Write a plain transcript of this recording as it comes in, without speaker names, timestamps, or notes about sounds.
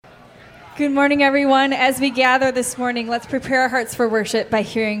Good morning, everyone. As we gather this morning, let's prepare our hearts for worship by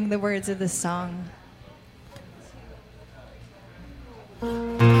hearing the words of this song.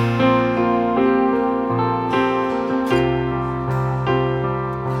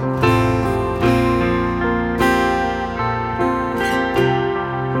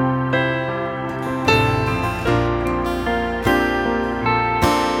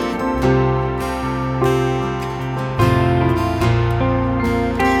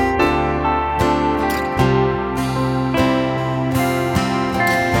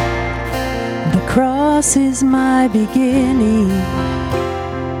 Cross is my beginning,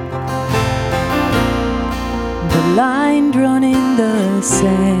 the line drawn in the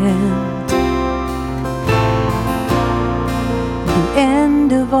sand, the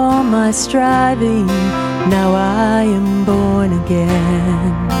end of all my striving. Now I am born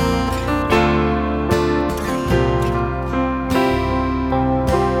again.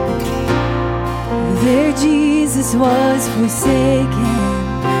 There Jesus was forsaken,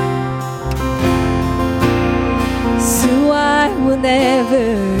 so I will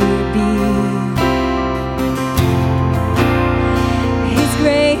never be. His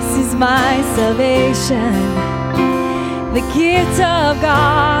grace is my salvation, the gift of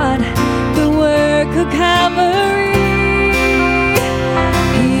God, the work of Calvary.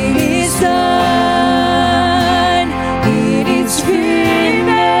 It is done, it is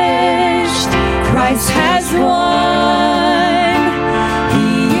finished, Christ has won, He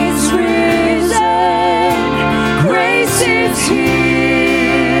is risen, grace is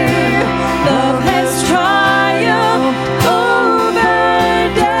here, love has triumphed over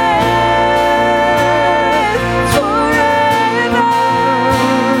death forever.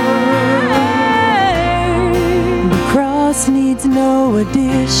 The cross needs no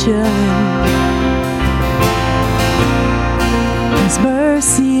addition, His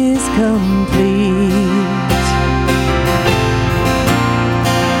mercy is complete,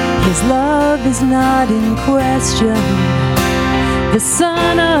 His love is not in question. The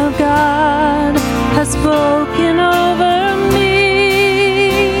Son of God has spoken over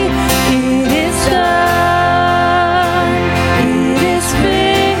me. It is done, it is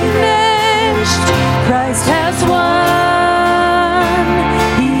finished, Christ has won,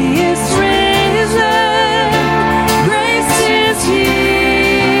 He is risen, grace is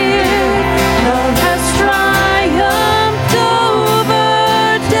here, love has triumphed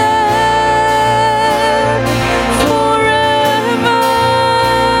over death forever.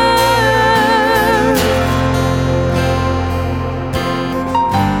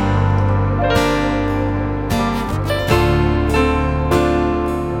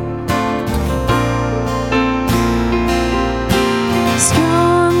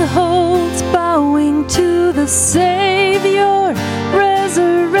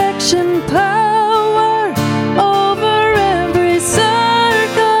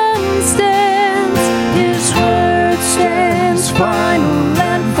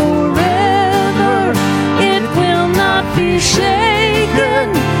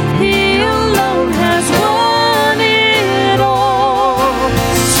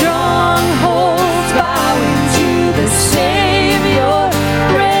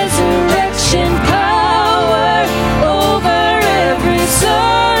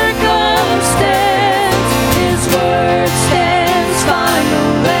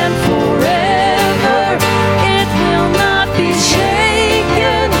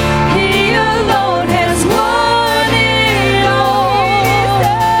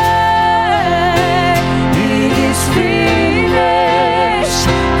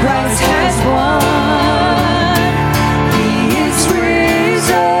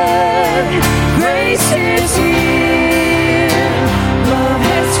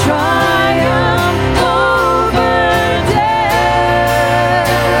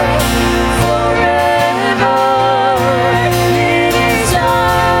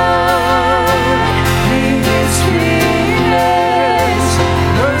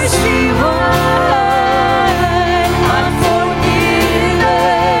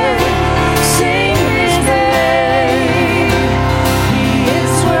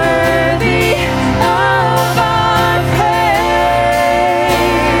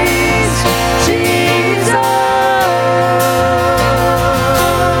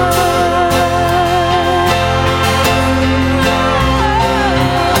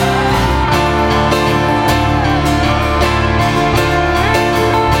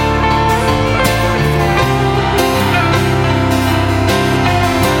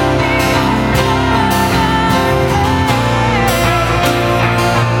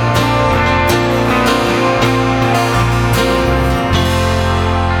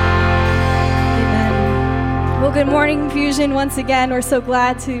 Well, good morning, Fusion. Once again, we're so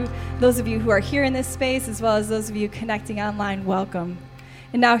glad to those of you who are here in this space, as well as those of you connecting online. Welcome.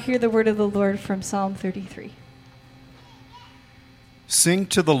 And now hear the word of the Lord from Psalm 33. Sing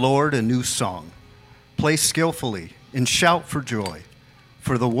to the Lord a new song. Play skillfully and shout for joy.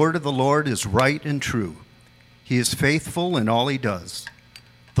 For the word of the Lord is right and true. He is faithful in all he does.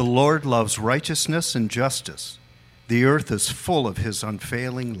 The Lord loves righteousness and justice. The earth is full of his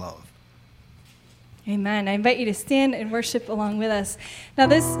unfailing love. Amen. I invite you to stand and worship along with us. Now,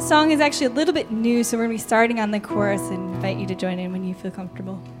 this song is actually a little bit new, so we're going to be starting on the chorus and invite you to join in when you feel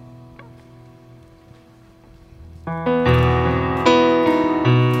comfortable.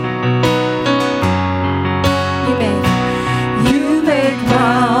 You make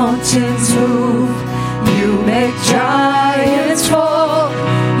mountains move. You make giants fall.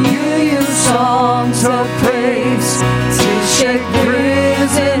 You use songs of praise to shake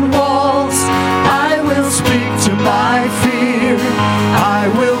prison walls. I will speak to my fear. I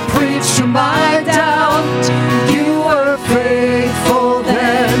will preach to my doubt. You were faithful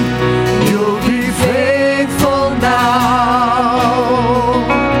then. You'll be faithful now.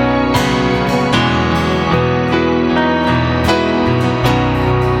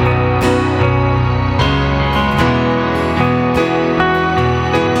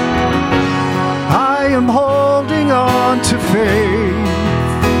 I am holding on to faith.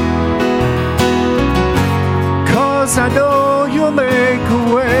 I know you'll make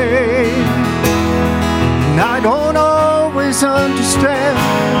a way. And I don't always understand,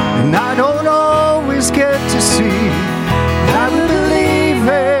 and I don't always get to see. I will believe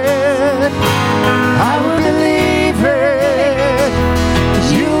it. I will believe it.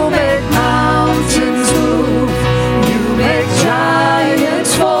 'Cause you make mountains move. You make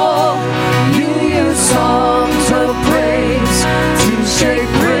giants fall. You use songs of praise to shake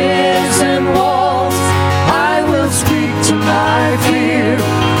prison walls. Speak to my fear.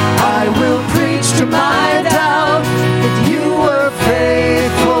 I will preach to my doubt. If you were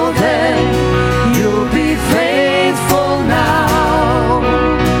faithful then, you'll be faithful now.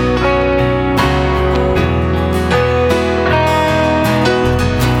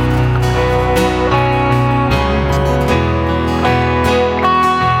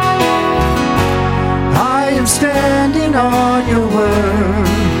 I am standing on your word,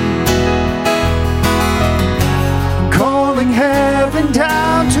 heaven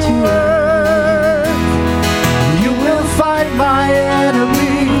down to earth. You will fight my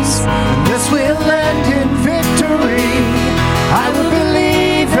enemies. This will end in victory. I will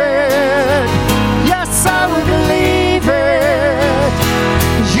believe it. Yes, I will believe it.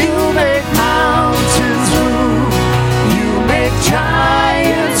 You make mountains move. You make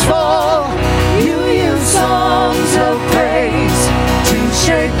giants fall. You use songs of praise to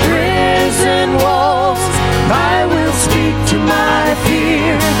shake prison walls. I will speak to my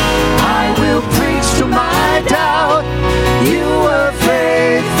fear. I will preach to my doubt. You were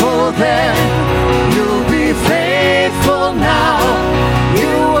faithful then. You'll be faithful now.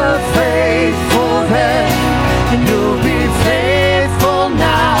 You were faithful then. And you'll be faithful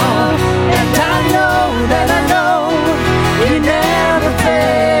now. And I know that I know you never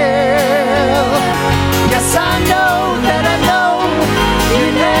fail. Yes, I know that I know you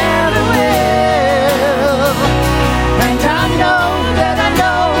never will.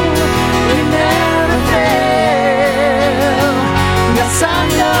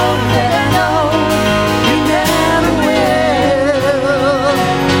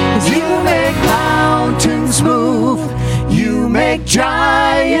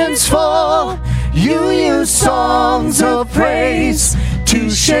 Giants fall. You use songs of praise to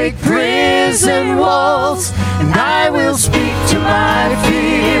shake prison walls. And I will speak to my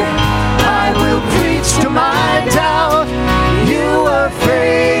fear. I will preach to my doubt. You were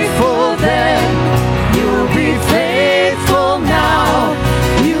faithful then. You'll be faithful now.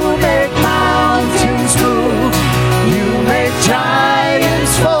 You make mountains move. You make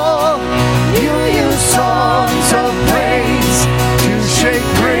giants fall. You use songs of praise to shake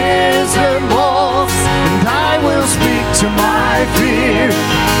prison walls. And I will speak to my fear.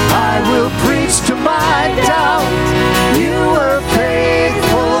 I will preach to my doubt. You were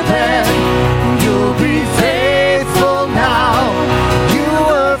faithful then. You'll be faithful now. You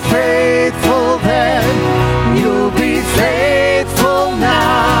were faithful then. You'll be faithful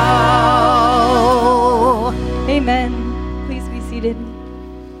now. Amen. Please be seated.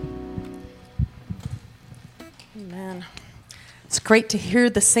 Amen. It's great to hear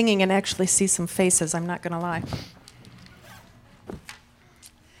the singing and actually see some faces, I'm not going to lie.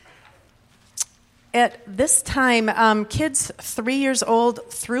 At this time, kids 3 years old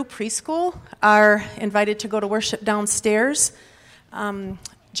through preschool are invited to go to worship downstairs.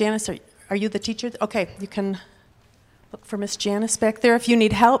 Janice, are you the teacher? Okay, you can look for Miss Janice back there if you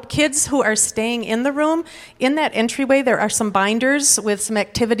need help. Kids who are staying in the room, in that entryway there are some binders with some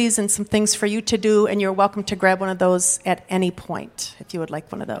activities and some things for you to do, and you're welcome to grab one of those at any point if you would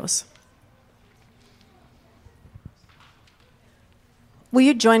like one of those. Will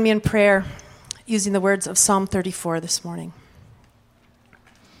you join me in prayer using the words of Psalm 34 this morning?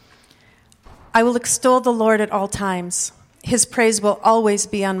 I will extol the Lord at all times. His praise will always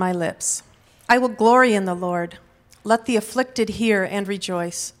be on my lips. I will glory in the Lord. Let the afflicted hear and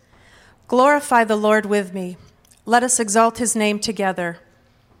rejoice. Glorify the Lord with me. Let us exalt his name together.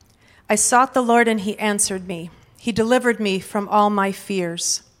 I sought the Lord and he answered me. He delivered me from all my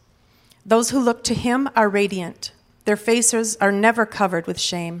fears. Those who look to him are radiant. Their faces are never covered with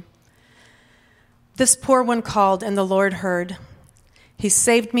shame. This poor one called and the Lord heard. He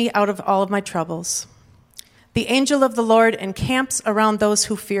saved me out of all of my troubles. The angel of the Lord encamps around those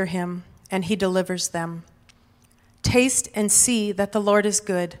who fear him, and he delivers them. Taste and see that the Lord is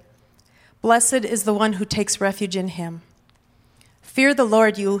good. Blessed is the one who takes refuge in him. Fear the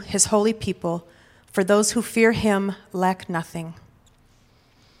Lord, you, his holy people, for those who fear him lack nothing.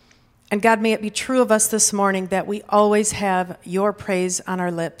 And God, may it be true of us this morning that we always have your praise on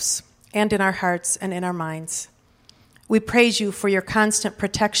our lips and in our hearts and in our minds. We praise you for your constant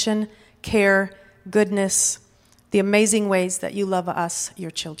protection, care, goodness, the amazing ways that you love us,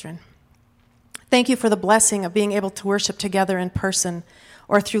 your children. Thank you for the blessing of being able to worship together in person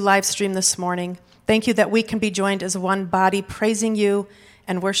or through live stream this morning. Thank you that we can be joined as one body, praising you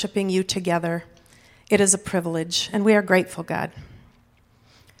and worshiping you together. It is a privilege, and we are grateful, God.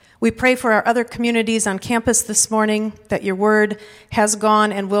 We pray for our other communities on campus this morning, that your word has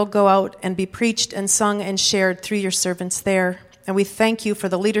gone and will go out and be preached and sung and shared through your servants there. And we thank you for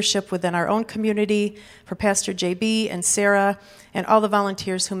the leadership within our own community, for Pastor JB and Sarah, and all the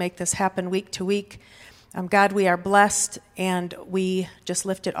volunteers who make this happen week to week. God, we are blessed, and we just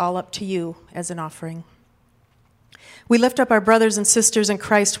lift it all up to you as an offering. We lift up our brothers and sisters in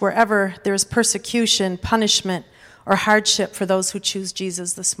Christ wherever there is persecution, punishment, or hardship for those who choose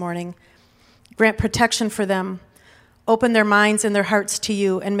Jesus this morning. Grant protection for them. Open their minds and their hearts to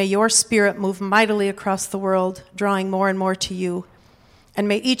you, and may your Spirit move mightily across the world, drawing more and more to you. And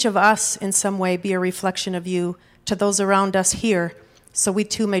may each of us in some way be a reflection of you to those around us here, so we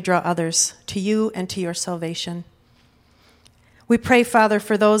too may draw others to you and to your salvation. We pray, Father,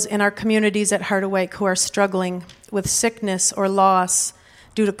 for those in our communities at Heart Awake who are struggling with sickness or loss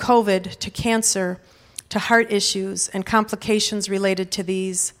due to COVID, to cancer, to heart issues and complications related to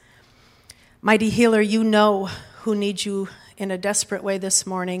these. Mighty Healer, you know who needs you in a desperate way this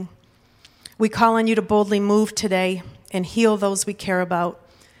morning. We call on you to boldly move today and heal those we care about.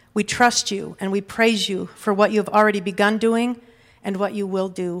 We trust you and we praise you for what you have already begun doing and what you will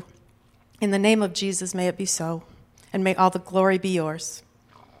do. In the name of Jesus, may it be so, and may all the glory be yours.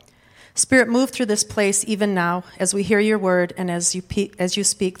 Spirit, move through this place even now as we hear your word and as you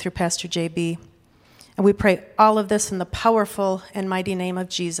speak through Pastor JB. And we pray all of this in the powerful and mighty name of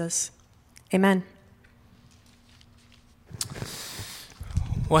Jesus. Amen.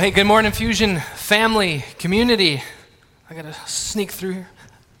 Well, hey, good morning, Fusion family, community. I got to sneak through here.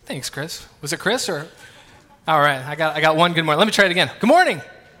 Thanks, Chris. Was it Chris or? All right, I got one good morning. Let me try it again. Good morning.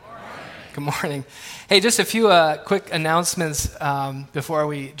 Good morning. Hey, just a few quick announcements before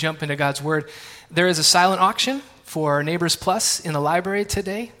we jump into God's Word. There is a silent auction for Neighbors Plus in the library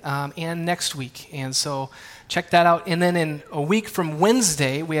today and next week. And so check that out. And then in a week from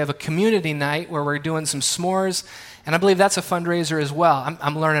Wednesday, we have a community night where we're doing some s'mores. And I believe that's a fundraiser as well.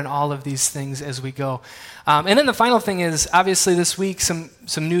 I'm learning all of these things as we go. And then the final thing is, obviously this week some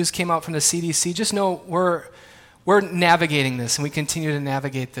news came out from the CDC. Just know we're navigating this, and we continue to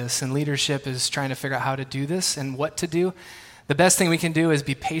navigate this. And leadership is trying to figure out how to do this and what to do. The best thing we can do is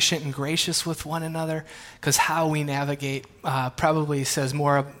be patient and gracious with one another, because how we navigate probably says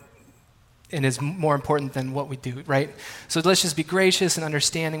more and is more important than what we do, right? So let's just be gracious and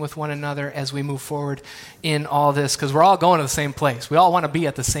understanding with one another as we move forward in all this, because we're all going to the same place. We all want to be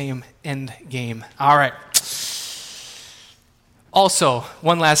at the same end game. All right. Also,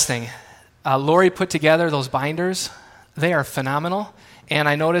 one last thing. Lori put together those binders. They are phenomenal. And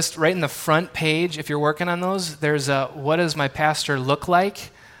I noticed right in the front page, if you're working on those, there's a what does my pastor look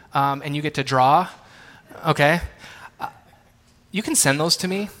like? And you get to draw. Okay. You can send those to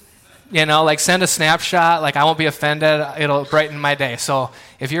me. You know, like send a snapshot. Like I won't be offended. It'll brighten my day. So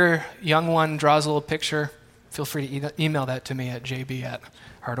if your young one draws a little picture, feel free to email that to me at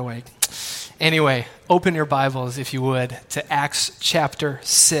jb@heartawake. Anyway, open your Bibles, if you would, to Acts chapter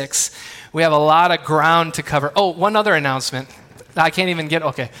 6. We have a lot of ground to cover. Oh, one other announcement. I can't even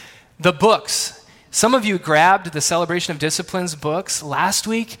okay. The books. Some of you grabbed the Celebration of Disciplines books last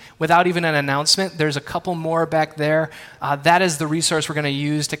week without even an announcement. There's a couple more back there. That is the resource we're going to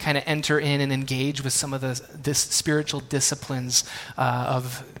use to kind of enter in and engage with some of the spiritual disciplines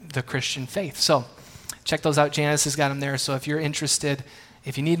of the Christian faith. So check those out. Janice has got them there. So if you're interested,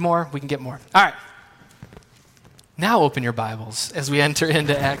 if you need more, we can get more. All right. Now open your Bibles as we enter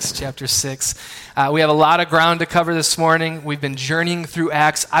into Acts chapter 6. We have a lot of ground to cover this morning. We've been journeying through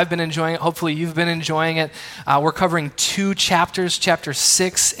Acts. I've been enjoying it. Hopefully you've been enjoying it. We're covering 2 chapters, chapter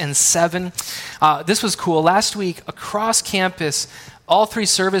 6 and 7. This was cool. Last week, across campus, all 3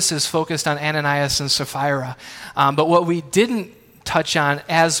 services focused on Ananias and Sapphira. But what we didn't touch on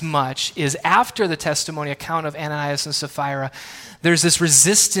as much is after the testimony account of Ananias and Sapphira, there's this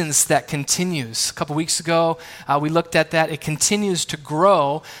resistance that continues. A couple weeks ago, we looked at that. It continues to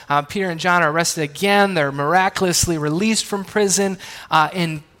grow. Peter and John are arrested again. They're miraculously released from prison.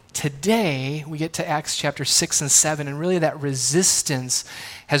 And today, we get to Acts chapter 6 and 7, and really that resistance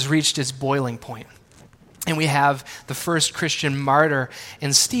has reached its boiling point. And we have the first Christian martyr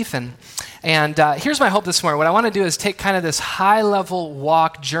in Stephen. And here's my hope this morning. What I want to do is take kind of this high-level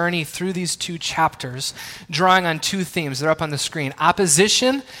walk journey through these 2 chapters, drawing on 2 themes. They're up on the screen.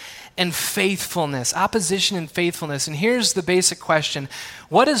 Opposition and faithfulness. Opposition and faithfulness. And here's the basic question.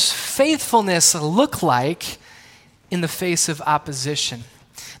 What does faithfulness look like in the face of opposition?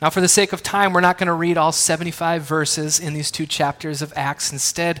 Now, for the sake of time, we're not going to read all 75 verses in these 2 chapters of Acts.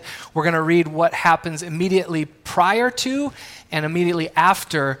 Instead, we're going to read what happens immediately prior to and immediately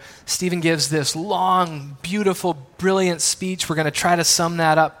after Stephen gives this long, beautiful, brilliant speech. We're going to try to sum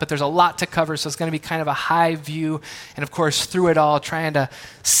that up, but there's a lot to cover, so it's going to be kind of a high view. And of course, through it all, trying to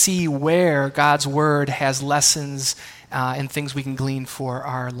see where God's word has lessons and things we can glean for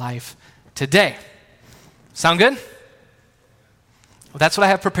our life today. Sound good? Well, that's what I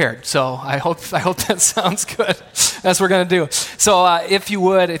have prepared, so I hope that sounds good. That's what we're going to do. So if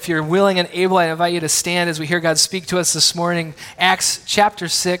you're willing and able, I invite you to stand as we hear God speak to us this morning. Acts chapter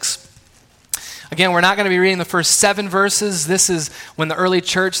 6. Again, we're not going to be reading the first 7 verses. This is when the early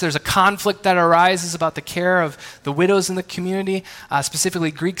church, there's a conflict that arises about the care of the widows in the community,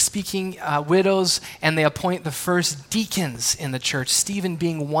 specifically Greek-speaking widows, and they appoint the first deacons in the church, Stephen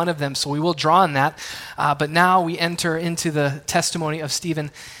being one of them. So we will draw on that. But now we enter into the testimony of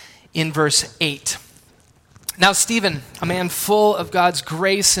Stephen in verse 8. Now Stephen, a man full of God's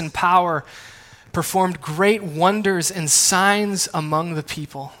grace and power, performed great wonders and signs among the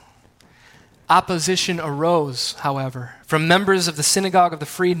people. Opposition arose, however, from members of the synagogue of the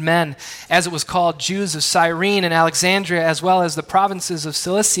freedmen, as it was called, Jews of Cyrene and Alexandria, as well as the provinces of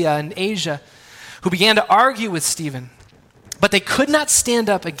Cilicia and Asia, who began to argue with Stephen. But they could not stand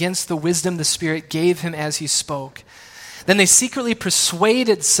up against the wisdom the Spirit gave him as he spoke. Then they secretly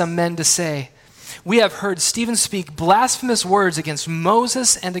persuaded some men to say, "We have heard Stephen speak blasphemous words against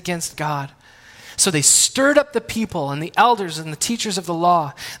Moses and against God." So they stirred up the people and the elders and the teachers of the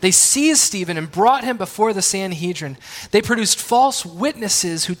law. They seized Stephen and brought him before the Sanhedrin. They produced false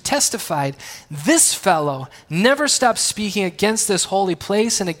witnesses who testified, "This fellow never stopped speaking against this holy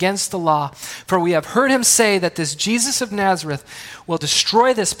place and against the law. For we have heard him say that this Jesus of Nazareth will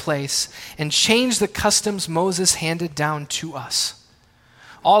destroy this place and change the customs Moses handed down to us."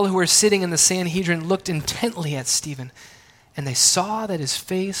 All who were sitting in the Sanhedrin looked intently at Stephen, and they saw that his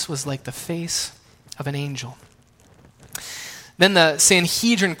face was like the face of an angel. Then the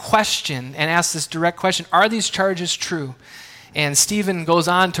Sanhedrin questioned and asked this direct question, "Are these charges true?" And Stephen goes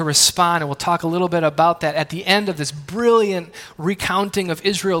on to respond, and we'll talk a little bit about that. At the end of this brilliant recounting of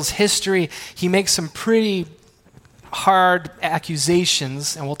Israel's history, he makes some pretty hard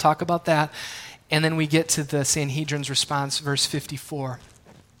accusations, and we'll talk about that. And then we get to the Sanhedrin's response, verse 54.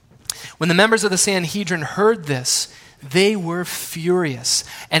 When the members of the Sanhedrin heard this, they were furious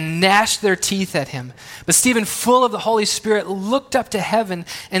and gnashed their teeth at him. But Stephen, full of the Holy Spirit, looked up to heaven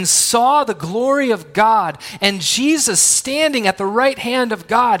and saw the glory of God and Jesus standing at the right hand of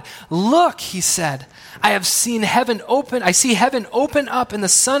God. "Look," he said, I see heaven open up and the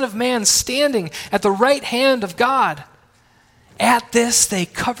Son of Man standing at the right hand of God." At this, they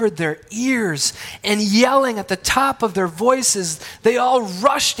covered their ears, and yelling at the top of their voices, they all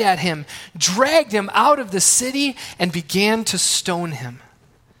rushed at him, dragged him out of the city, and began to stone him.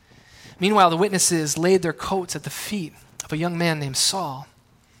 Meanwhile, the witnesses laid their coats at the feet of a young man named Saul.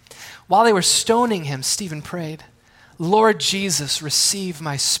 While they were stoning him, Stephen prayed, "Lord Jesus, receive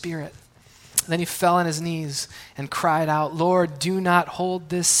my spirit." Then he fell on his knees and cried out, "Lord, do not hold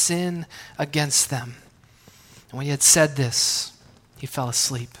this sin against them." And when he had said this, he fell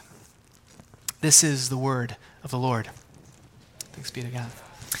asleep. This is the word of the Lord. Thanks be to God.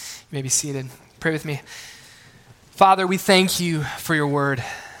 You may be seated. Pray with me. Father, we thank you for your word.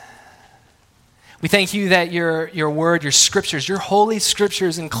 We thank you that your word, your scriptures, your holy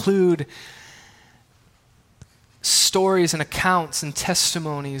scriptures include stories and accounts and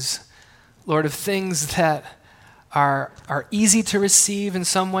testimonies, Lord, of things that are easy to receive in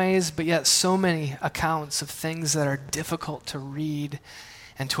some ways, but yet so many accounts of things that are difficult to read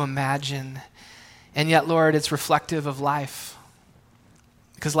and to imagine. And yet, Lord, it's reflective of life,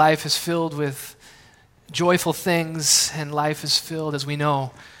 because life is filled with joyful things, and life is filled, as we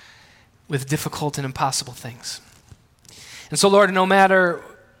know, with difficult and impossible things. And so, Lord, no matter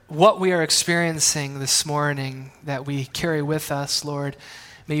what we are experiencing this morning that we carry with us, Lord,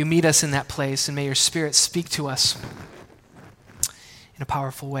 may you meet us in that place, and may your Spirit speak to us in a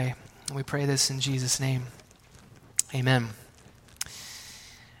powerful way. And we pray this in Jesus' name. Amen.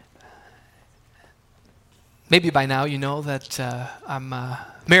 Maybe by now you know that I'm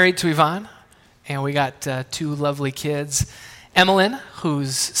married to Yvonne, and we got two lovely kids. Emmeline,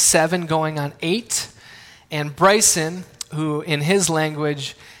 who's 7 going on 8, and Bryson, who in his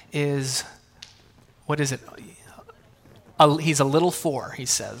language is, what is it? He's a little 4, he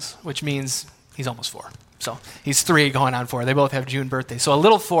says, which means he's almost 4. So he's 3 going on 4. They both have June birthdays. So a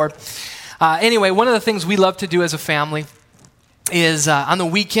little 4. Anyway, one of the things we love to do as a family is on the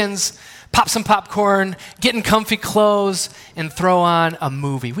weekends, pop some popcorn, get in comfy clothes, and throw on a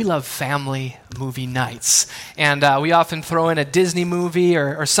movie. We love family movie nights. And we often throw in a Disney movie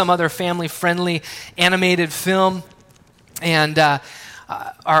or some other family-friendly animated film. And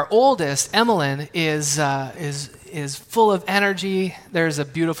our oldest, Emmeline, is full of energy. There's a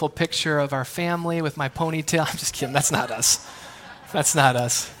beautiful picture of our family with my ponytail. I'm just kidding. That's not us. That's not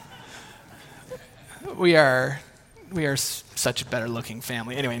us. We are such a better-looking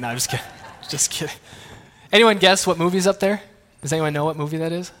family. Anyway, no, I'm just kidding. Just kidding. Anyone guess what movie's up there? Does anyone know what movie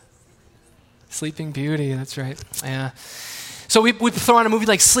that is? Sleeping Beauty, that's right. Yeah. So we throw on a movie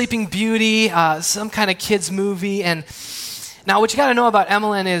like Sleeping Beauty, some kind of kids movie, and now what you got to know about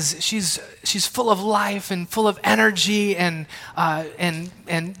Emmeline is she's full of life and full of energy and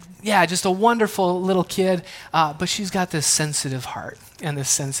yeah, just a wonderful little kid, but she's got this sensitive heart and this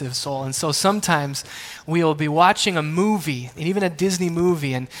sensitive soul. And so sometimes we'll be watching a movie, and even a Disney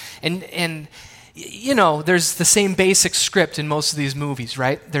movie, and you know, there's the same basic script in most of these movies,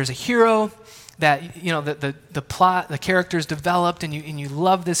 right? There's a hero that, you know, the plot, the character's developed, and you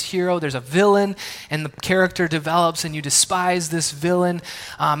love this hero. There's a villain, and the character develops, and you despise this villain.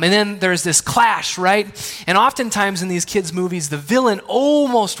 And then there's this clash, right? And oftentimes in these kids' movies, the villain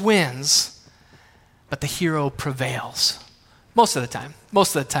almost wins, but the hero prevails. Most of the time,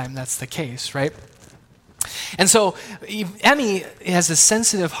 that's the case, right? And so Emmy has a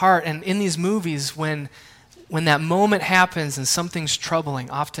sensitive heart, and in these movies, when that moment happens and something's troubling,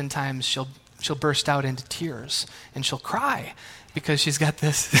 oftentimes she'll burst out into tears and she'll cry because she's got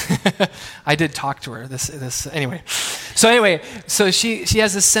this. I did talk to her. This anyway. So she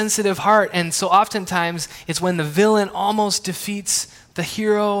has a sensitive heart, and so oftentimes it's when the villain almost defeats the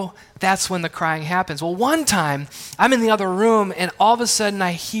hero, that's when the crying happens. Well, one time I'm in the other room, and all of a sudden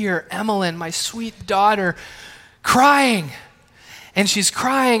I hear Emmeline, my sweet daughter, crying, and she's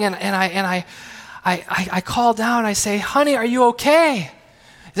crying, and I call down. I say, "Honey, are you okay?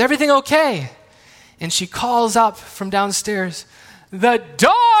 Is everything okay?" And she calls up from downstairs, "The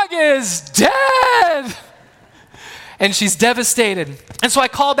dog is dead!" And she's devastated. And so I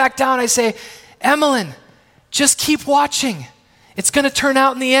call back down. I say, "Emmeline, just keep watching. It's going to turn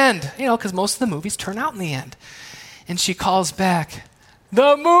out in the end." You know, because most of the movies turn out in the end. And she calls back,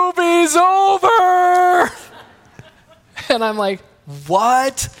 "The movie's over!" And I'm like,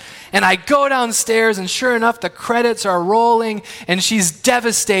 "What?" And I go downstairs, and sure enough, the credits are rolling, and she's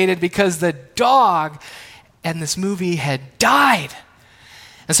devastated because the dog in this movie had died.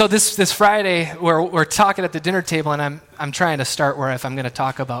 And so this Friday, we're talking at the dinner table, and I'm trying to start where if I'm going to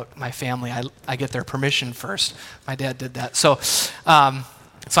talk about my family, I get their permission first. My dad did that. So I'm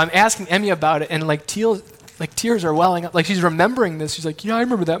asking Emmy about it, and tears are welling up. Like, she's remembering this. She's like, "Yeah, I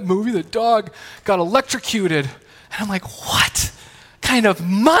remember that movie. The dog got electrocuted." And I'm like, "What kind of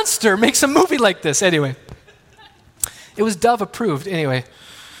monster makes a movie like this?" Anyway, it was Dove approved. Anyway,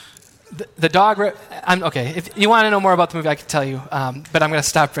 the dog, okay, if you want to know more about the movie, I can tell you, but I'm going to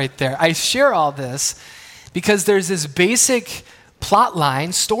stop right there. I share all this because there's this basic plot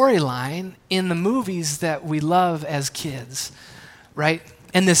line, storyline in the movies that we love as kids, right?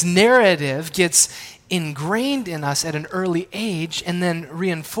 And this narrative gets ingrained in us at an early age and then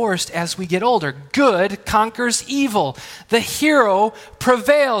reinforced as we get older. Good conquers evil. The hero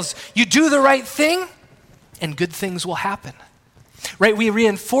prevails. You do the right thing, and good things will happen. Right? We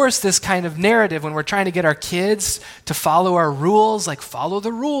reinforce this kind of narrative when we're trying to get our kids to follow our rules, like follow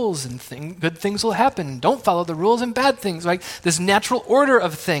the rules and good things will happen. Don't follow the rules and bad things, like this natural order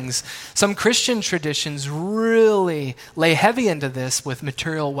of things. Some Christian traditions really lay heavy into this with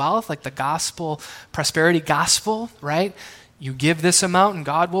material wealth, like the gospel, prosperity gospel, right? You give this amount and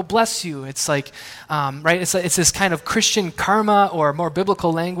God will bless you. It's like, right? It's this kind of Christian karma, or more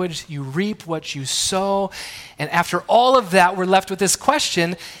biblical language, you reap what you sow. And after all of that, we're left with this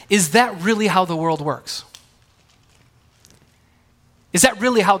question, is that really how the world works? Is that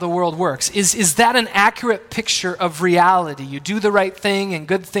really how the world works? Is that an accurate picture of reality? You do the right thing and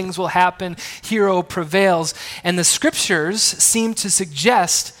good things will happen, hero prevails. And the scriptures seem to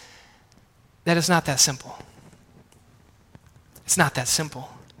suggest that it's not that simple. It's not that simple.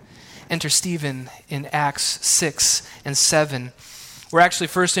 Enter Stephen in Acts 6 and 7. We're actually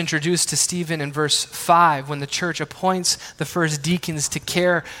first introduced to Stephen in verse 5 when the church appoints the first deacons to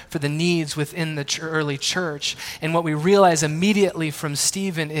care for the needs within the early church. And what we realize immediately from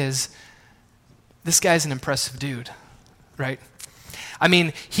Stephen is this guy's an impressive dude, right? I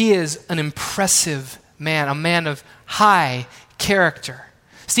mean, he is an impressive man, a man of high character.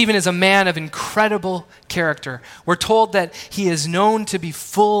 Stephen is a man of incredible character. We're told that he is known to be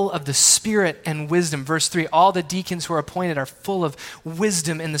full of the Spirit and wisdom. Verse 3, all the deacons who are appointed are full of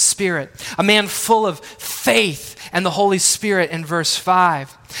wisdom in the Spirit. A man full of faith and the Holy Spirit in verse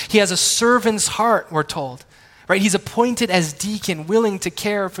 5. He has a servant's heart, we're told. Right? He's appointed as deacon, willing to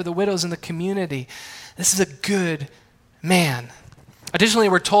care for the widows in the community. This is a good man. Additionally,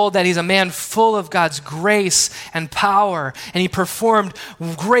 we're told that he's a man full of God's grace and power, and he performed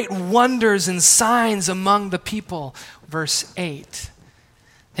great wonders and signs among the people, verse 8.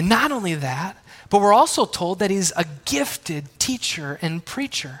 And not only that, but we're also told that he's a gifted teacher and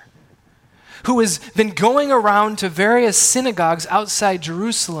preacher who has been going around to various synagogues outside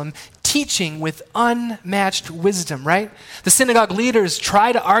Jerusalem teaching with unmatched wisdom, right? The synagogue leaders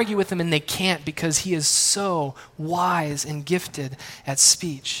try to argue with him and they can't because he is so wise and gifted at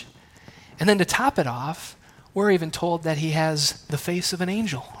speech. And then to top it off, we're even told that he has the face of an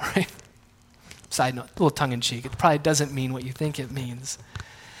angel, right? Side note, a little tongue-in-cheek. It probably doesn't mean what you think it means.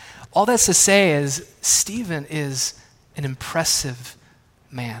 All that's to say is Stephen is an impressive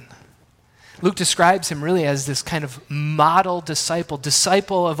man. Luke describes him really as this kind of model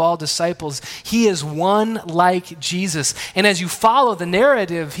disciple of all disciples. He is one like Jesus. And as you follow the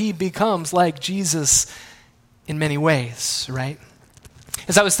narrative, he becomes like Jesus in many ways, right?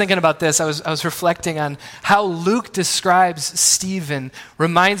 As I was thinking about this, I was reflecting on how Luke describes Stephen.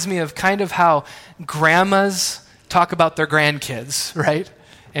 Reminds me of kind of how grandmas talk about their grandkids, right?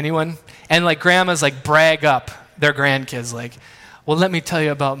 Anyone? And like grandmas like brag up their grandkids, like, well, let me tell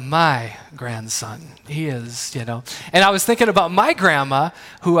you about my grandson. He is, And I was thinking about my grandma,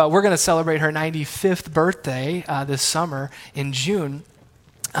 who we're going to celebrate her 95th birthday this summer in June.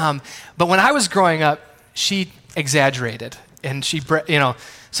 But when I was growing up, she exaggerated. And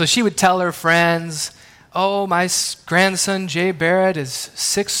so she would tell her friends, oh, my grandson, Jay Barrett, is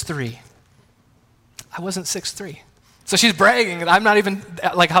 6'3". I wasn't 6'3". So she's bragging that I'm not even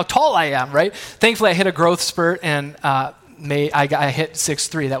like how tall I am, right? Thankfully, I hit a growth spurt and I hit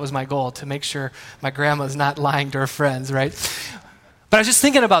 6'3". That was my goal, to make sure my grandma's not lying to her friends, right? But I was just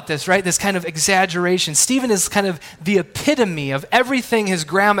thinking about this, right? This kind of exaggeration. Stephen is kind of the epitome of everything his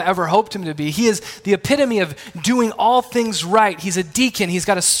grandma ever hoped him to be. He is the epitome of doing all things right. He's a deacon. He's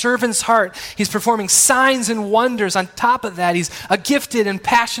got a servant's heart. He's performing signs and wonders. On top of that, he's a gifted and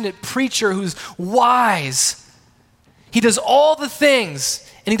passionate preacher who's wise. He does all the things,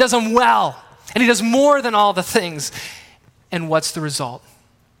 and he does them well. And he does more than all the things. And what's the result?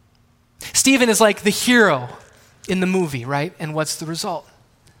 Stephen is like the hero in the movie, right? And what's the result?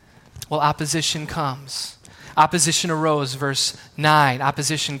 Well, opposition comes. Opposition arose, verse 9.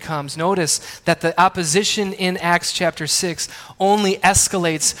 Opposition comes. Notice that the opposition in Acts chapter 6 only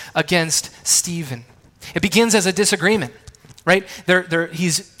escalates against Stephen. It begins as a disagreement, right?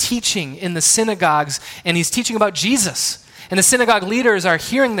 He's teaching in the synagogues, and he's teaching about Jesus. And the synagogue leaders are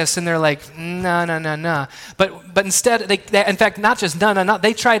hearing this, and they're like, no. But instead, they in fact, not just no,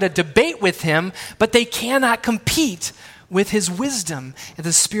 they try to debate with him, but they cannot compete with his wisdom that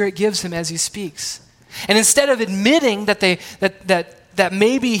the Spirit gives him as he speaks. And instead of admitting that that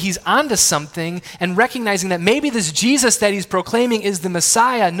maybe he's onto something, and recognizing that maybe this Jesus that he's proclaiming is the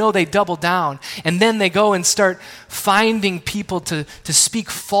Messiah, no, they double down. And then they go and start finding people to speak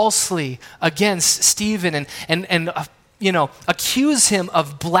falsely against Stephen and accuse him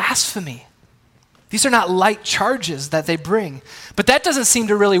of blasphemy. These are not light charges that they bring. But that doesn't seem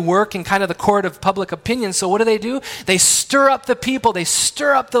to really work in kind of the court of public opinion. So what do? They stir up the people. They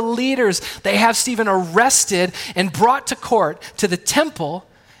stir up the leaders. They have Stephen arrested and brought to court, to the temple.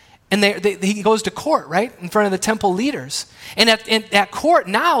 And he goes to court, right, in front of the temple leaders. And at court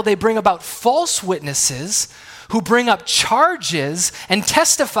now, they bring about false witnesses who bring up charges and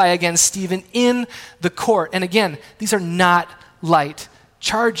testify against Stephen in the court. And again, these are not light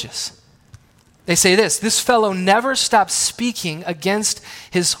charges. They say this fellow never stops speaking against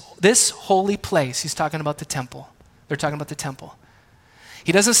this holy place. He's talking about the temple. They're talking about the temple.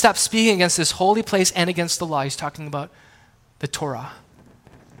 He doesn't stop speaking against this holy place and against the law. He's talking about the Torah.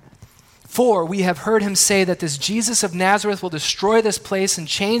 For we have heard him say that this Jesus of Nazareth will destroy this place and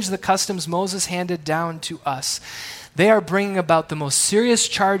change the customs Moses handed down to us. They are bringing about the most serious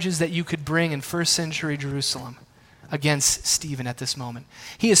charges that you could bring in first century Jerusalem against Stephen at this moment.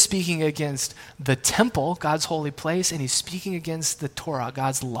 He is speaking against the temple, God's holy place, and he's speaking against the Torah,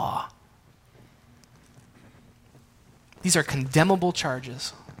 God's law. These are condemnable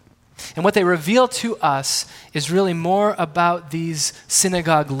charges. And what they reveal to us is really more about these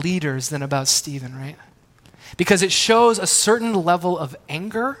synagogue leaders than about Stephen, right? Because it shows a certain level of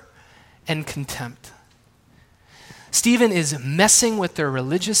anger and contempt. Stephen is messing with their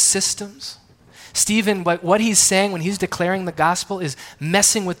religious systems. Stephen, what he's saying when he's declaring the gospel is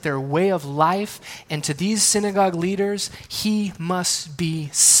messing with their way of life. And to these synagogue leaders, he must be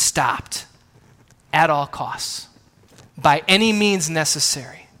stopped at all costs, by any means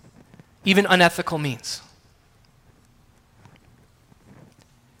necessary, even unethical means.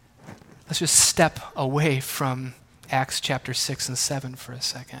 Let's just step away from Acts chapter 6 and 7 for a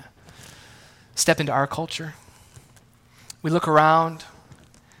second. Step into our culture. We look around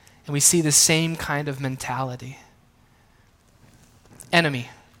and we see the same kind of mentality. Enemy,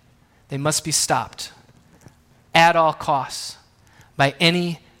 they must be stopped at all costs, by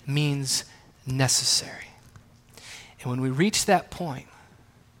any means necessary. And when we reach that point,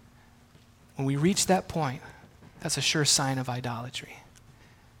 that's a sure sign of idolatry.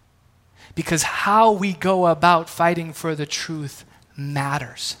 Because how we go about fighting for the truth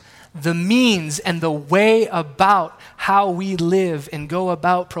matters. The means and the way about how we live and go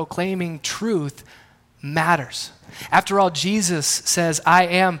about proclaiming truth matters. After all, Jesus says, I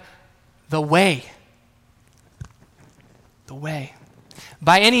am the way. The way.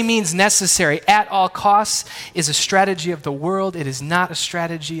 By any means necessary, at all costs, is a strategy of the world. It is not a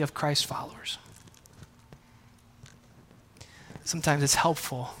strategy of Christ followers. Sometimes it's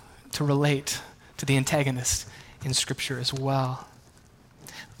helpful to relate to the antagonist in Scripture as well.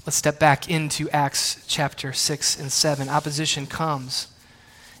 Let's step back into Acts chapter 6 and 7. Opposition comes.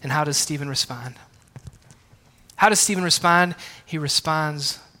 And how does Stephen respond? How does Stephen respond? He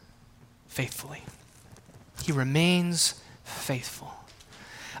responds faithfully. He remains faithful.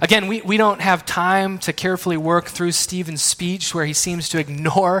 Again, we don't have time to carefully work through Stephen's speech where he seems to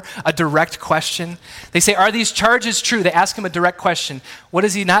ignore a direct question. They say, are these charges true? They ask him a direct question. What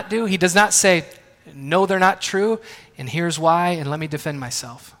does he not do? He does not say, no, they're not true, and here's why, and let me defend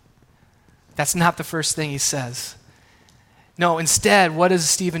myself. That's not the first thing he says. No, instead, what does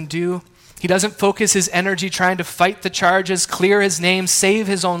Stephen do? He doesn't focus his energy trying to fight the charges, clear his name, save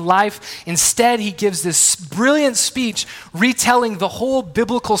his own life. Instead, he gives this brilliant speech retelling the whole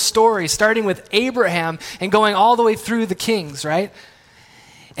biblical story, starting with Abraham and going all the way through the kings, right?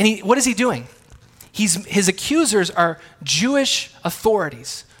 And what is he doing? His accusers are Jewish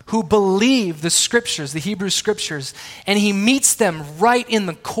authorities who believe the scriptures, the Hebrew scriptures, and he meets them right in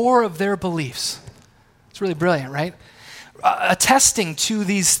the core of their beliefs. It's really brilliant, right? Attesting to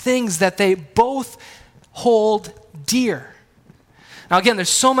these things that they both hold dear. Now again, there's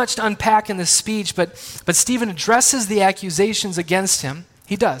so much to unpack in this speech, but Stephen addresses the accusations against him.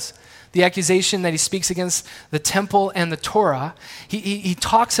 He does. The accusation that he speaks against the temple and the Torah. He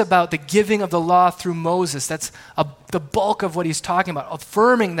talks about the giving of the law through Moses. That's the bulk of what he's talking about,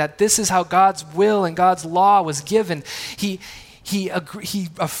 affirming that this is how God's will and God's law was given. He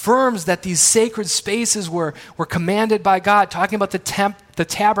affirms that these sacred spaces were commanded by God, talking about the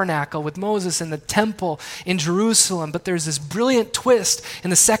tabernacle with Moses and the temple in Jerusalem. But there's this brilliant twist in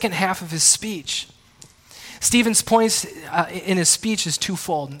the second half of his speech. Stephen's points in his speech is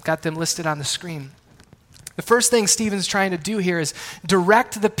twofold. Got them listed on the screen. The first thing Stephen's trying to do here is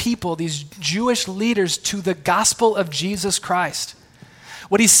direct the people, these Jewish leaders, to the gospel of Jesus Christ.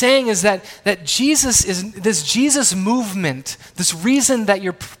 What he's saying is that Jesus is this Jesus movement, this reason that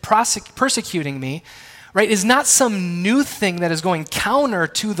you're persecuting me, right, is not some new thing that is going counter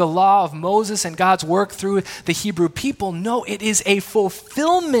to the law of Moses and God's work through the Hebrew people. No, it is a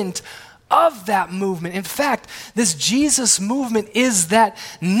fulfillment of that movement. In fact, this Jesus movement is that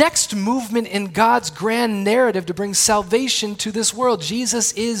next movement in God's grand narrative to bring salvation to this world.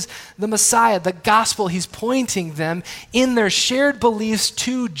 Jesus is the Messiah, the gospel. He's pointing them in their shared beliefs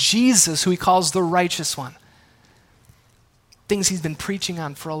to Jesus, who he calls the righteous one. Things he's been preaching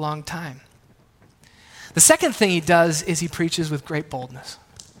on for a long time. The second thing he does is he preaches with great boldness,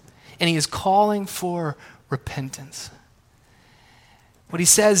 and he is calling for repentance. What he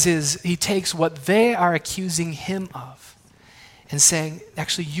says is he takes what they are accusing him of and saying,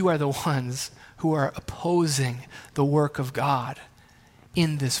 actually, you are the ones who are opposing the work of God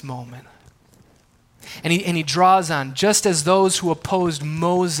in this moment. And he draws on, just as those who opposed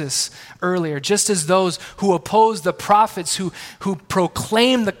Moses earlier, just as those who opposed the prophets who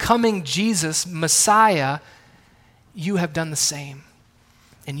proclaimed the coming Jesus, Messiah, you have done the same.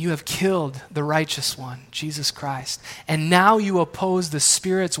 And you have killed the righteous one, Jesus Christ. And now you oppose the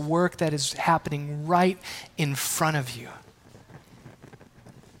Spirit's work that is happening right in front of you.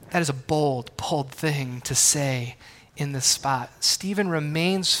 That is a bold, bold thing to say in this spot. Stephen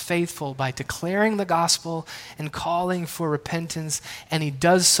remains faithful by declaring the gospel and calling for repentance, and he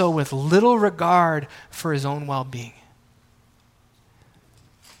does so with little regard for his own well-being.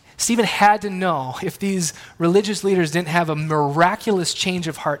 Stephen had to know, if these religious leaders didn't have a miraculous change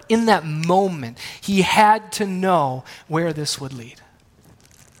of heart in that moment, he had to know where this would lead.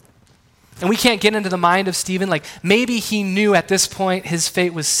 And we can't get into the mind of Stephen. Like, maybe he knew at this point his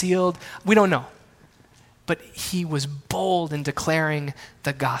fate was sealed. We don't know. But he was bold in declaring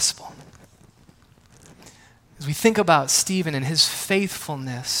the gospel. As we think about Stephen and his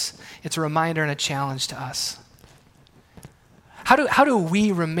faithfulness, it's a reminder and a challenge to us. How do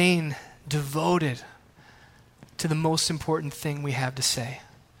we remain devoted to the most important thing we have to say,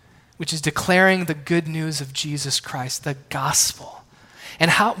 which is declaring the good news of Jesus Christ, the gospel?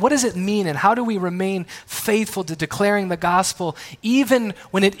 And what does it mean, and how do we remain faithful to declaring the gospel even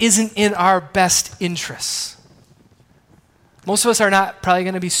when it isn't in our best interests? Most of us are not probably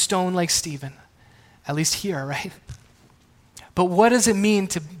going to be stoned like Stephen, at least here, right? But what does it mean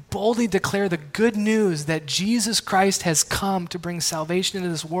to boldly declare the good news that Jesus Christ has come to bring salvation into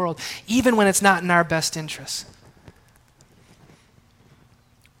this world, even when it's not in our best interests?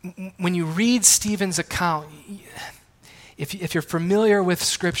 When you read Stephen's account, if you're familiar with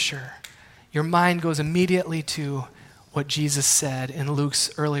Scripture, your mind goes immediately to what Jesus said in Luke's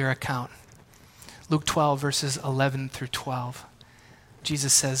earlier account. Luke 12, verses 11 through 12.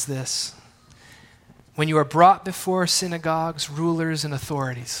 Jesus says this: when you are brought before synagogues, rulers, and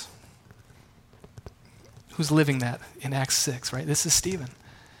authorities. Who's living that in Acts 6, right? This is Stephen.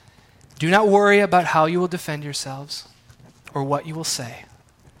 Do not worry about how you will defend yourselves or what you will say,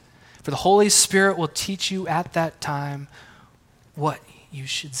 for the Holy Spirit will teach you at that time what you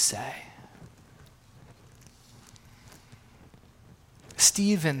should say.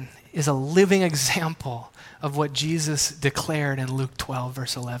 Stephen is a living example of what Jesus declared in Luke 12,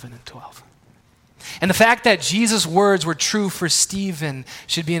 verse 11 and 12. And the fact that Jesus' words were true for Stephen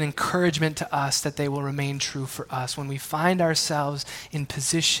should be an encouragement to us that they will remain true for us when we find ourselves in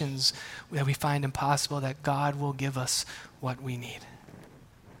positions that we find impossible, that God will give us what we need.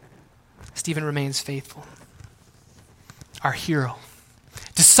 Stephen remains faithful. Our hero,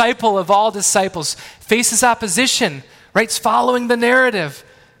 disciple of all disciples, faces opposition, right? Following the narrative.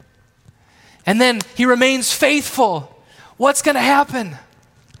 And then he remains faithful. What's going to happen?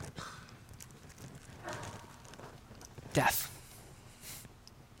 Death.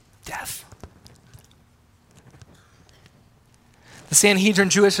 Death. The Sanhedrin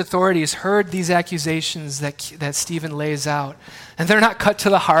Jewish authorities heard these accusations that Stephen lays out, and they're not cut to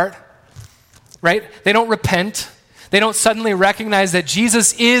the heart, right? They don't repent. They don't suddenly recognize that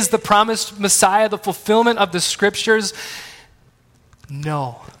Jesus is the promised Messiah, the fulfillment of the Scriptures.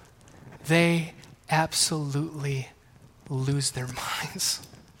 No, they absolutely lose their minds.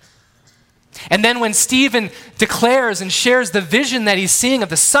 And then when Stephen declares and shares the vision that he's seeing of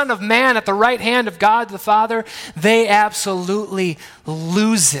the Son of Man at the right hand of God the Father, they absolutely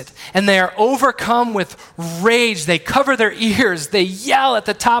lose it. And they are overcome with rage. They cover their ears. They yell at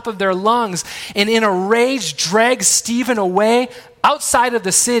the top of their lungs. And in a rage, drag Stephen away outside of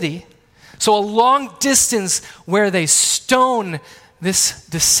the city. So a long distance where they stone this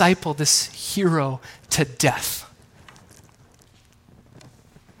disciple, this hero, to death.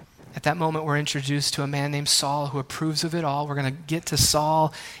 At that moment, we're introduced to a man named Saul who approves of it all. We're going to get to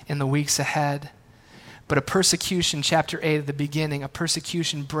Saul in the weeks ahead. But a persecution, chapter 8 at the beginning, a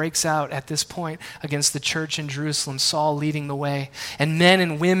persecution breaks out at this point against the church in Jerusalem, Saul leading the way. And men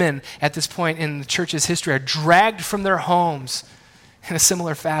and women at this point in the church's history are dragged from their homes in a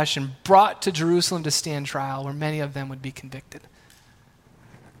similar fashion, brought to Jerusalem to stand trial, where many of them would be convicted.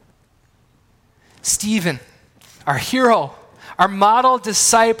 Stephen, our hero, our model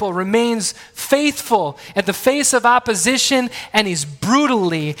disciple, remains faithful at the face of opposition, and he's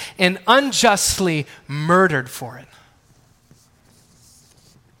brutally and unjustly murdered for it.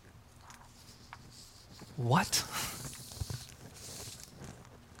 What?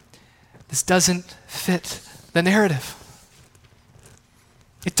 This doesn't fit the narrative.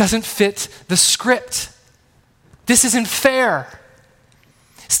 It doesn't fit the script. This isn't fair.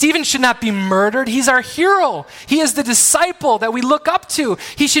 Stephen should not be murdered. He's our hero. He is the disciple that we look up to.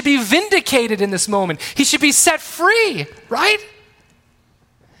 He should be vindicated in this moment. He should be set free, right?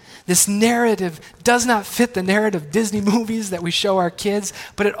 This narrative does not fit the narrative of Disney movies that we show our kids,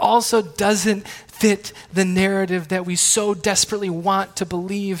 but it also doesn't fit the narrative that we so desperately want to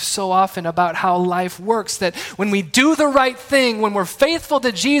believe so often about how life works, that when we do the right thing, when we're faithful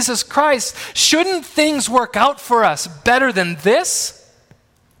to Jesus Christ, shouldn't things work out for us better than this?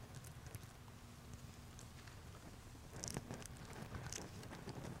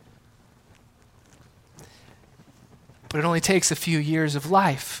 But it only takes a few years of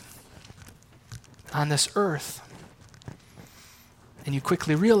life on this earth. And you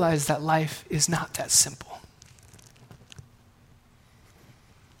quickly realize that life is not that simple.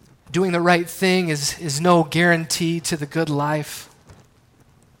 Doing the right thing is no guarantee to the good life.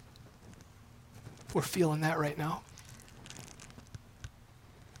 We're feeling that right now.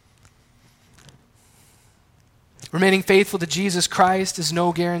 Remaining faithful to Jesus Christ is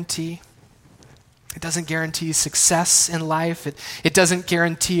no guarantee. It doesn't guarantee success in life. It doesn't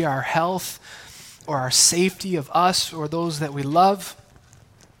guarantee our health or our safety of us or those that we love.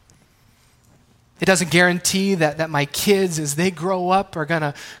 It doesn't guarantee that my kids, as they grow up, are going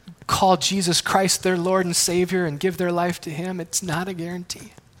to call Jesus Christ their Lord and Savior and give their life to Him. It's not a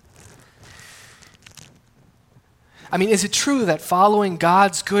guarantee. I mean, is it true that following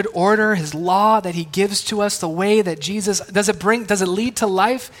God's good order, His law that He gives to us, the way that Jesus, does it lead to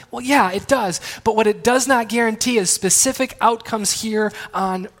life? Well, yeah, it does. But what it does not guarantee is specific outcomes here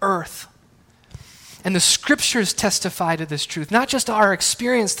on earth. And the scriptures testify to this truth, not just our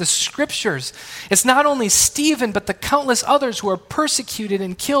experience, the scriptures. It's not only Stephen, but the countless others who are persecuted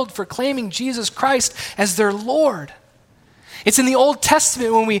and killed for claiming Jesus Christ as their Lord. It's in the Old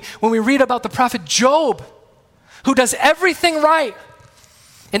Testament when we read about the prophet Job, who does everything right,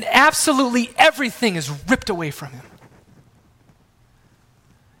 and absolutely everything is ripped away from him.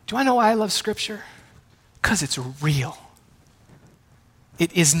 Do I know why I love Scripture? Because it's real.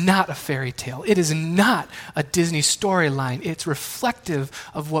 It is not a fairy tale. It is not a Disney storyline. It's reflective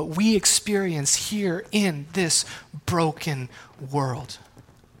of what we experience here in this broken world.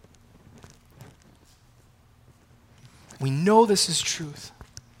 We know this is truth.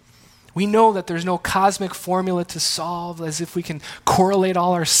 We know that there's no cosmic formula to solve, as if we can correlate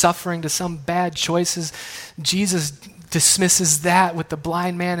all our suffering to some bad choices. Jesus dismisses that with the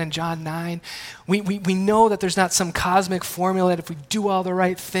blind man in John 9. We know that there's not some cosmic formula that if we do all the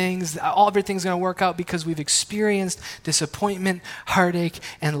right things, everything's going to work out, because we've experienced disappointment, heartache,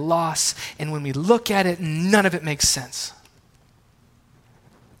 and loss. And when we look at it, none of it makes sense.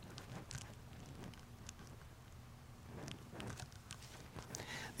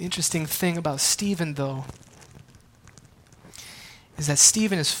 The interesting thing about Stephen, though, is that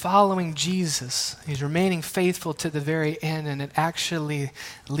Stephen is following Jesus. He's remaining faithful to the very end, and it actually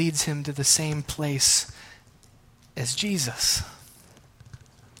leads him to the same place as Jesus.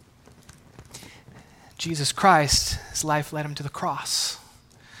 Jesus Christ, his life led him to the cross.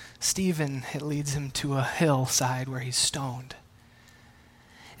 Stephen, it leads him to a hillside where he's stoned.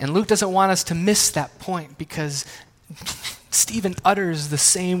 And Luke doesn't want us to miss that point, because Stephen utters the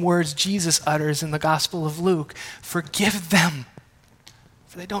same words Jesus utters in the Gospel of Luke. Forgive them,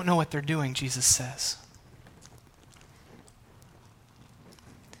 for they don't know what they're doing, Jesus says.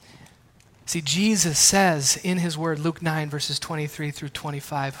 See, Jesus says in his word, Luke 9, verses 23 through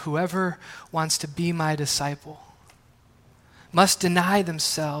 25, whoever wants to be my disciple must deny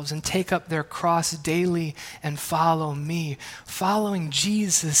themselves and take up their cross daily and follow me. Following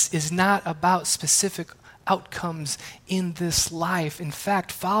Jesus is not about specific outcomes in this life. In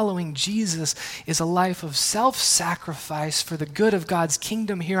fact, following Jesus is a life of self-sacrifice for the good of God's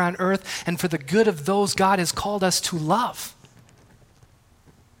kingdom here on earth and for the good of those God has called us to love.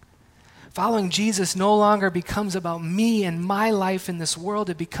 Following Jesus no longer becomes about me and my life in this world.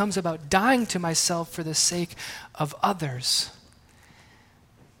 It becomes about dying to myself for the sake of others.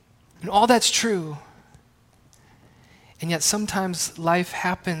 And all that's true. And yet sometimes life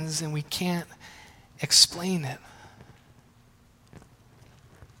happens and we can't explain it.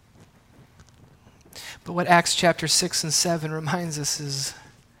 But what Acts chapter 6 and 7 reminds us is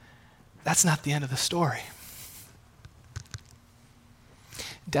that's not the end of the story.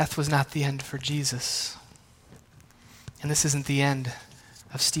 Death was not the end for Jesus. And this isn't the end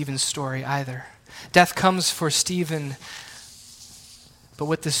of Stephen's story either. Death comes for Stephen, but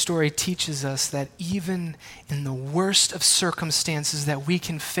what this story teaches us that even in the worst of circumstances that we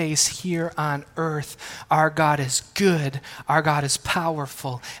can face here on earth, our God is good, our God is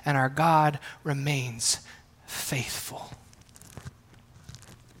powerful, and our God remains faithful.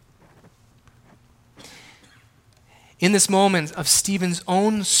 In this moment of Stephen's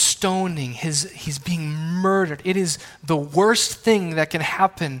own stoning, he's being murdered. It is the worst thing that can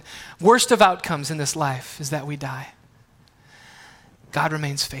happen, worst of outcomes in this life is that we die. God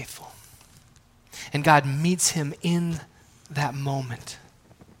remains faithful. And God meets him in that moment.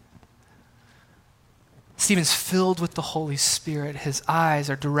 Stephen's filled with the Holy Spirit. His eyes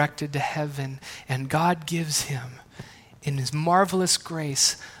are directed to heaven, and God gives him, in his marvelous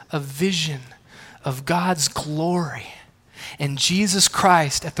grace, a vision of God's glory and Jesus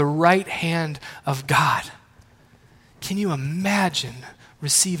Christ at the right hand of God. Can you imagine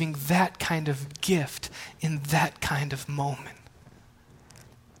receiving that kind of gift in that kind of moment?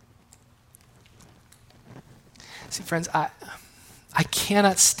 See, friends, I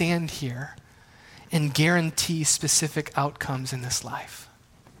cannot stand here and guarantee specific outcomes in this life.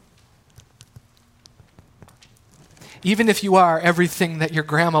 Even if you are everything that your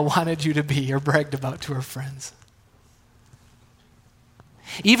grandma wanted you to be or bragged about to her friends.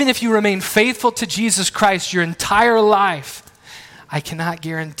 Even if you remain faithful to Jesus Christ your entire life, I cannot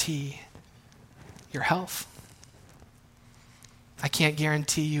guarantee your health. I can't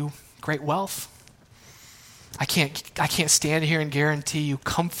guarantee you great wealth. I can't stand here and guarantee you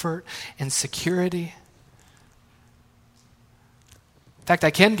comfort and security. In fact,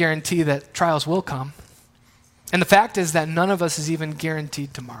 I can guarantee that trials will come. And the fact is that none of us is even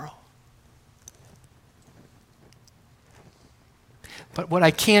guaranteed tomorrow. But what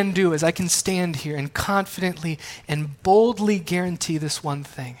I can do is I can stand here and confidently and boldly guarantee this one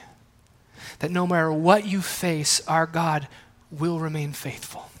thing, that no matter what you face, our God will remain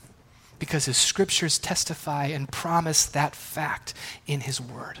faithful, because his scriptures testify and promise that fact in his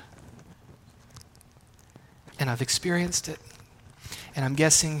word. And I've experienced it. And I'm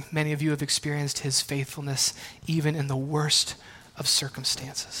guessing many of you have experienced his faithfulness even in the worst of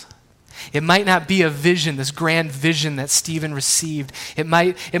circumstances. It might not be a vision, this grand vision that Stephen received. It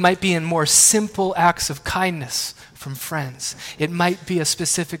might be in more simple acts of kindness from friends. It might be a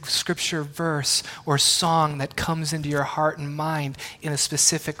specific scripture verse or song that comes into your heart and mind in a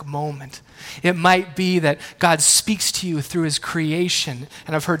specific moment. It might be that God speaks to you through his creation,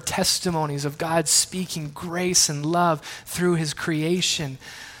 and I've heard testimonies of God speaking grace and love through his creation.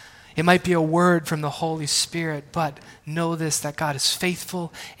 It might be a word from the Holy Spirit, but know this, that God is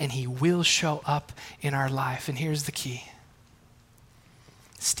faithful and he will show up in our life. And here's the key.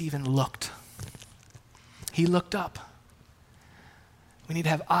 Stephen looked. He looked up. We need to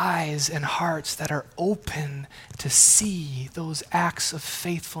have eyes and hearts that are open to see those acts of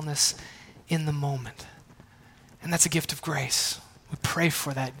faithfulness in the moment. And that's a gift of grace. We pray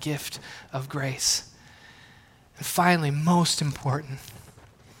for that gift of grace. And finally, most important,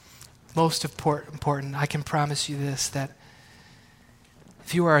 I can promise you this, that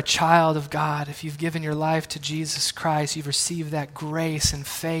if you are a child of God, if you've given your life to Jesus Christ, you've received that grace and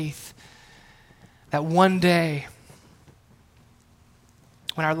faith, that one day,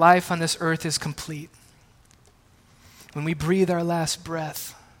 when our life on this earth is complete, when we breathe our last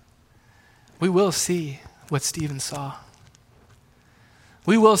breath, we will see what Stephen saw.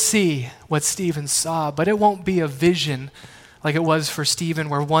 We will see what Stephen saw, but it won't be a vision like it was for Stephen,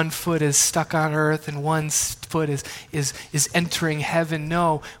 where one foot is stuck on earth and one foot is entering heaven.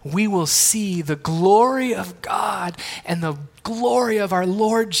 No, we will see the glory of God and the glory of our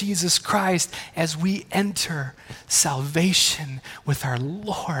Lord Jesus Christ as we enter salvation with our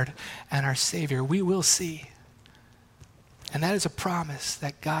Lord and our Savior. We will see. And that is a promise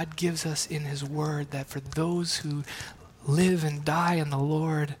that God gives us in his word, that for those who live and die in the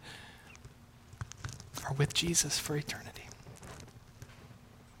Lord are with Jesus for eternity.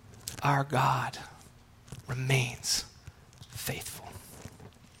 Our God remains faithful.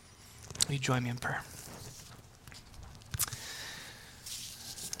 Will you join me in prayer?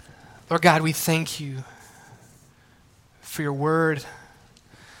 Lord God, we thank you for your word.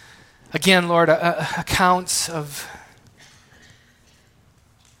 Again, Lord, accounts of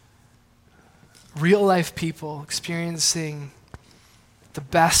real life people experiencing the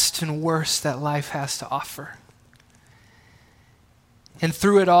best and worst that life has to offer. And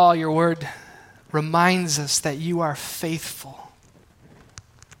through it all, your word reminds us that you are faithful.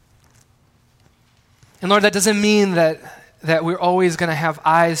 And Lord, that doesn't mean that we're always going to have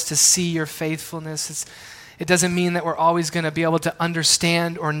eyes to see your faithfulness. It doesn't mean that we're always going to be able to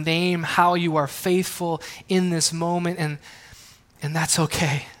understand or name how you are faithful in this moment, and that's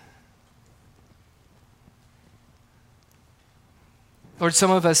okay. Lord,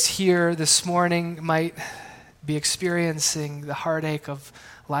 some of us here this morning might be experiencing the heartache of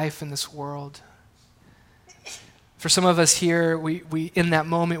life in this world. For some of us here, we in that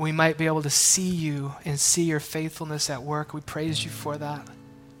moment, we might be able to see you and see your faithfulness at work. We praise you for that.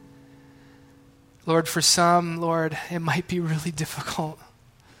 Lord, for some, Lord, it might be really difficult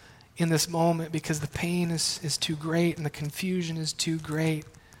in this moment because the pain is too great and the confusion is too great.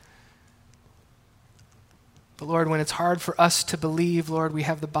 But Lord, when it's hard for us to believe, Lord, we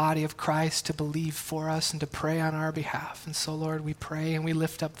have the body of Christ to believe for us and to pray on our behalf. And so, Lord, we pray and we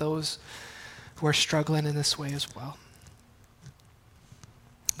lift up those who are struggling in this way as well.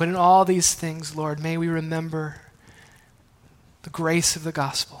 But in all these things, Lord, may we remember the grace of the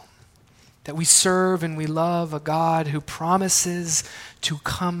gospel, that we serve and we love a God who promises to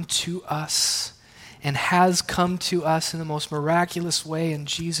come to us and has come to us in the most miraculous way in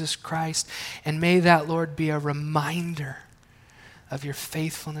Jesus Christ. And may that, Lord, be a reminder of your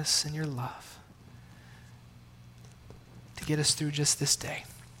faithfulness and your love to get us through just this day.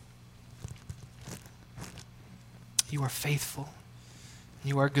 You are faithful.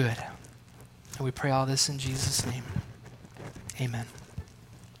 You are good. And we pray all this in Jesus' name. Amen.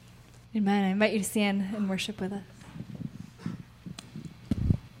 Amen. I invite you to stand and worship with us.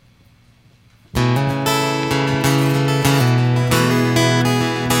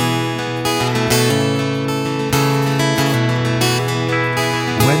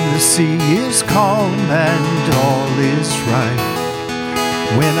 When the sea is calm and all is right,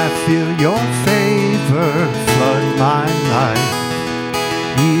 when I feel your favor flood my life,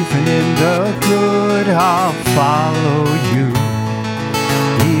 even in the good I'll follow you.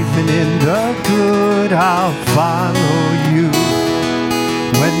 Even in the good I'll follow you.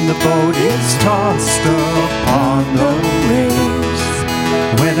 When the boat is tossed upon the waves,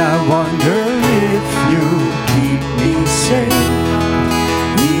 when I wonder if you keep me safe,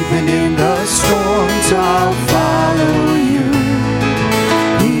 even in the storms I'll follow you.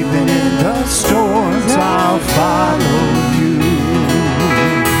 Even in the storms I'll follow you.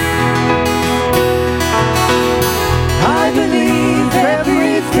 I believe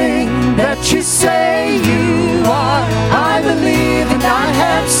everything that you say you are. I believe and I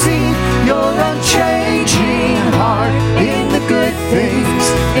have seen your unchanging heart in the good things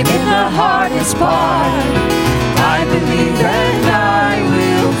and in the hardest part. I believe and I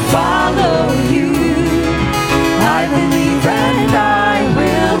will follow you. I believe and I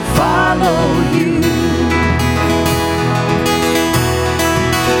will follow you.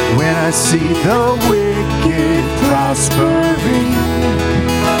 When I see the wicked prospering,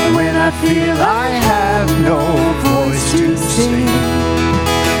 when I feel I have no voice to sing,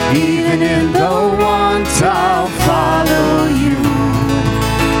 even in the want I'll follow you.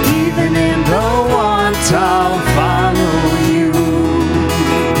 Even in the want I'll follow you.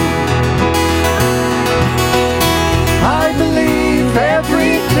 I believe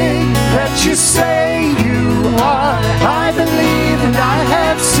everything that you say you are. I believe and I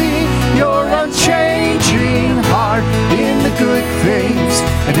have seen your unchanging heart in the good things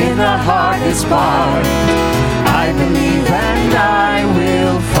and in the hardest part. I believe and I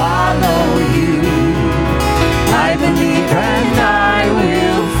will follow you. I believe and I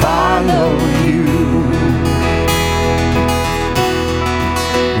will follow you.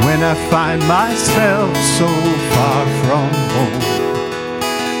 When I find myself so far from home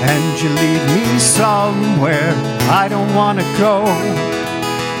and you lead me somewhere I don't want to go,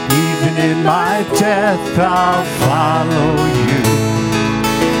 even in my death I'll follow you.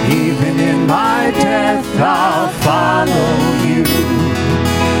 Even in my death I'll follow you.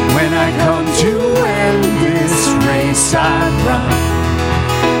 When I come to end this race I run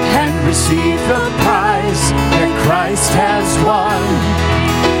and receive the prize that Christ has won,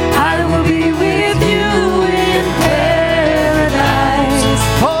 I will be with you in paradise.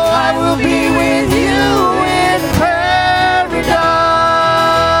 Oh, I will be with you in paradise.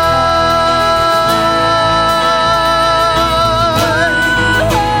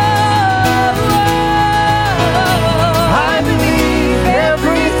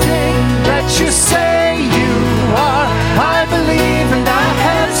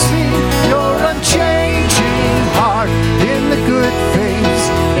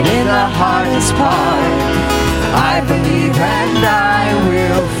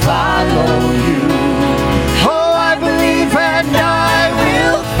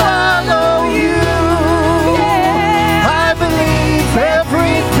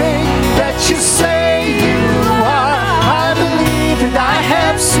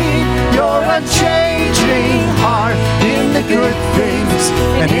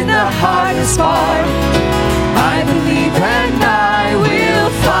 times and in the hardest part. I believe and I will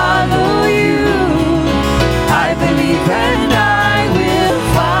follow you. I believe and I will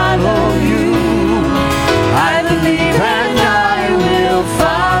follow you. I believe and I will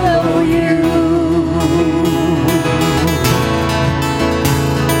follow you.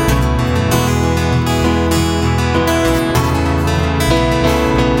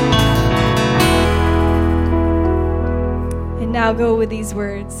 And now go with these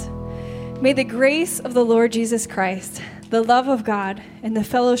words. May the grace of the Lord Jesus Christ, the love of God, and the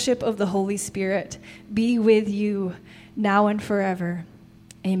fellowship of the Holy Spirit be with you now and forever.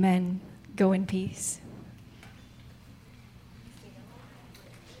 Amen. Go in peace.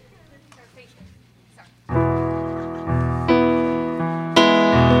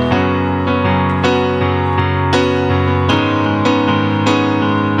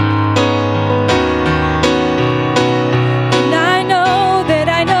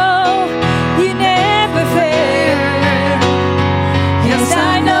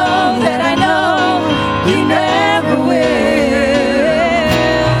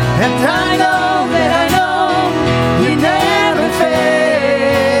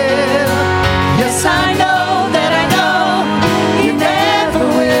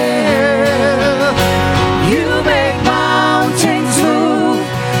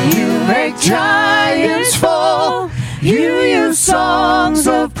 Giants fall. You use songs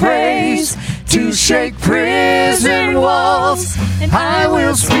of praise to shake prison walls. And I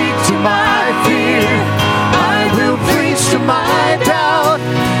will speak to my fear. I will preach to my doubt.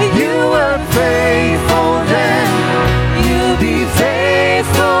 You were faithful then.